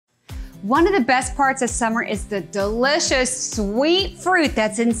One of the best parts of summer is the delicious sweet fruit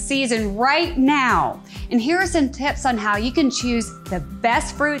that's in season right now. And here are some tips on how you can choose the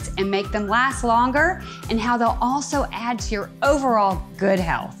best fruits and make them last longer, and how they'll also add to your overall good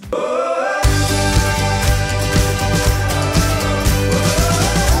health.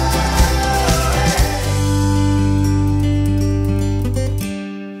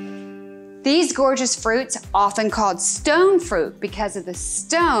 These gorgeous fruits, often called stone fruit because of the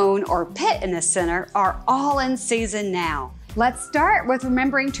stone or pit in the center, are all in season now. Let's start with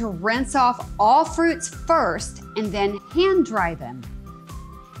remembering to rinse off all fruits first and then hand dry them.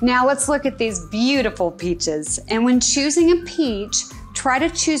 Now let's look at these beautiful peaches. And when choosing a peach, try to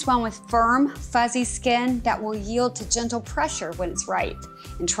choose one with firm, fuzzy skin that will yield to gentle pressure when it's ripe.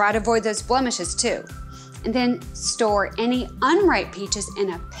 And try to avoid those blemishes too. And then store any unripe peaches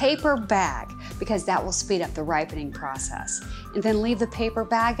in a paper bag because that will speed up the ripening process. And then leave the paper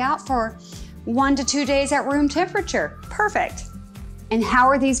bag out for 1 to 2 days at room temperature. Perfect. And how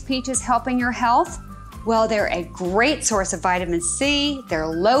are these peaches helping your health? Well, they're a great source of vitamin C, they're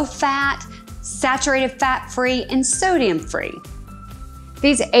low fat, saturated fat-free, and sodium-free.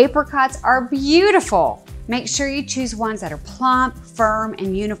 These apricots are beautiful. Make sure you choose ones that are plump, firm,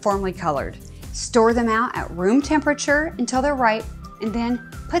 and uniformly colored. Store them out at room temperature until they're ripe, and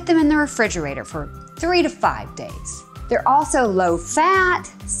then put them in the refrigerator for 3 to 5 days. They're also low fat,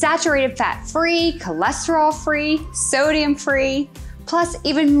 saturated fat-free, cholesterol-free, sodium-free, plus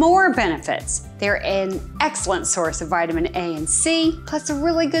even more benefits. They're an excellent source of vitamin A and C, plus a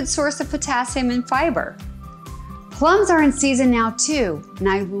really good source of potassium and fiber. Plums are in season now too, and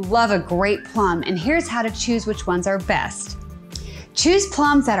I love a great plum, and here's how to choose which ones are best. Choose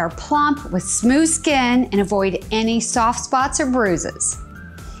plums that are plump with smooth skin and avoid any soft spots or bruises.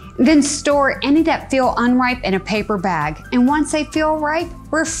 Then store any that feel unripe in a paper bag, and once they feel ripe,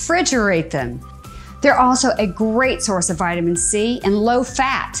 refrigerate them. They're also a great source of vitamin C and low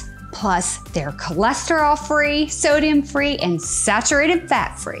fat, plus they're cholesterol-free, sodium-free, and saturated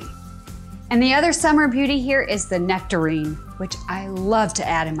fat-free. And the other summer beauty here is the nectarine, which I love to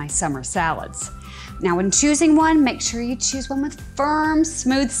add in my summer salads. Now when choosing one, make sure you choose one with firm,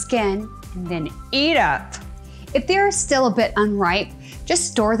 smooth skin, and then eat up. If they're still a bit unripe, just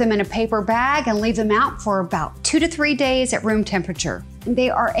store them in a paper bag and leave them out for about 2 to 3 days at room temperature. And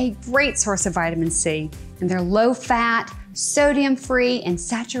they are a great source of vitamin C, and they're low fat, sodium-free, and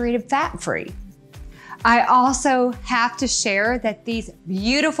saturated fat-free. I also have to share that these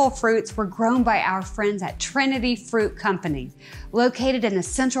beautiful fruits were grown by our friends at Trinity Fruit Company, located in the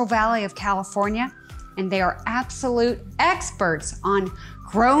Central Valley of California, and they are absolute experts on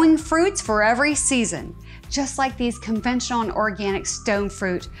growing fruits for every season, just like these conventional and organic stone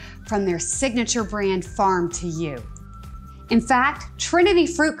fruit from their signature brand Farm to You. In fact, Trinity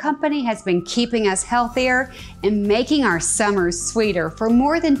Fruit Company has been keeping us healthier and making our summers sweeter for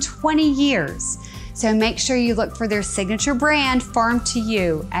more than 20 years. So make sure you look for their signature brand, Farm to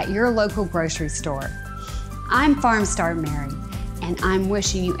You, at your local grocery store. I'm Farm Star Mary, and I'm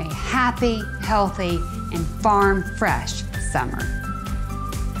wishing you a happy, healthy, and farm fresh summer.